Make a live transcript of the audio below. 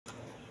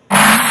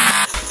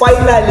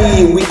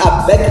Finally, we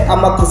are back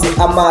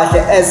amahle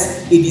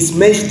as it is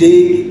match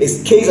day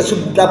as KAIZER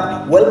Chiefs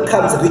Club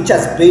welcomes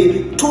Richards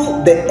Bay to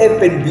the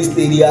FNB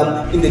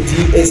Stadium in the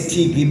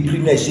DStv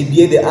Premiership.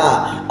 Here they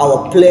are,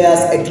 our players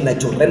at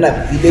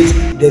Johannesburg Village.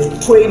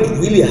 They've trained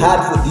really hard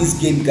for this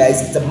game,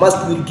 guys. It's a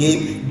must-win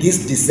game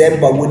this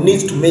December. We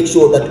need to make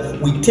sure that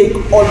we take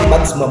all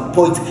maximum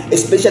points,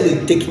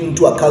 especially taking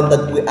into account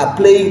that we are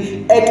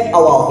playing at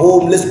our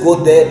home. Let's go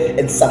there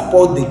and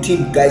support the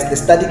team, guys. The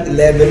starting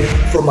 11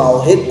 from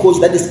our head coach,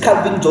 that is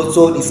Calvin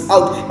Johnson, is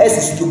out as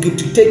he's looking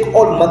to take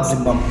all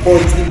maximum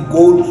points in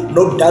goal.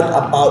 No doubt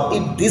about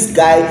it. This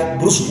guy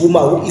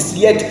Bvuma, who is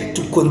yet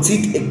to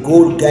concede a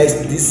goal,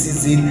 guys, this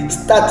season,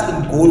 starts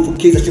in goal for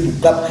KAIZER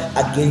Chiefs Club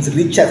against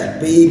Richards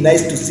Bay.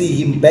 Nice to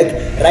see him back.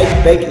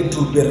 Right back, it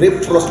will be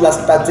Reeve Frosler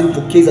starting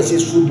for KAIZER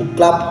Chiefs Football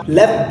Club.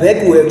 Left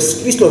back, we have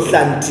Sifiso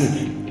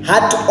Hlanti.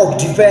 Heart of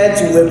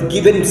defense, we have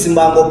given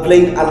Msimango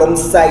playing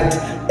alongside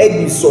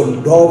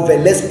Edmilson.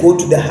 Let's go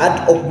to the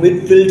heart of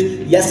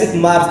midfield. Yusuf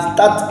Maart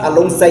starts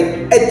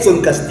alongside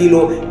EDSON,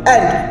 CASTILLO,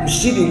 and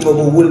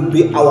Ngcobo will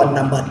be our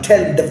number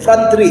 10. The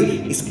front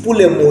three is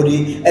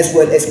MMODI as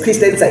well as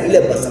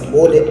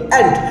Saile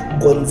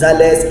and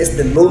Gonzalez as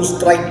the lone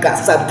striker.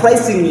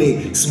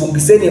 Surprisingly,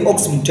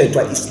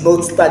 Msimango is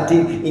not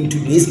starting into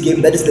this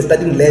game. That is the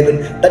starting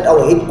 11 that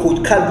our head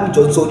coach Calvin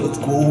Johnson is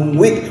going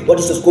with. What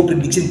is your score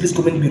prediction? Please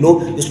comment below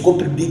the score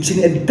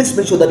prediction, and please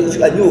make sure that if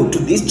you are new to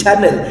this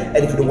channel and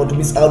if you don't want to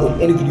miss out on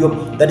any video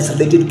that is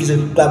related to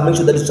KAIZER Club, make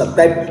sure that you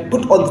subscribe,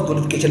 put on the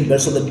notification bell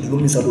so that you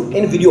don't miss out on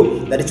any video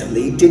that is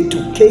related to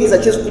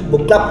KAIZER Chiefs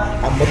Football Club.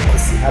 I'm not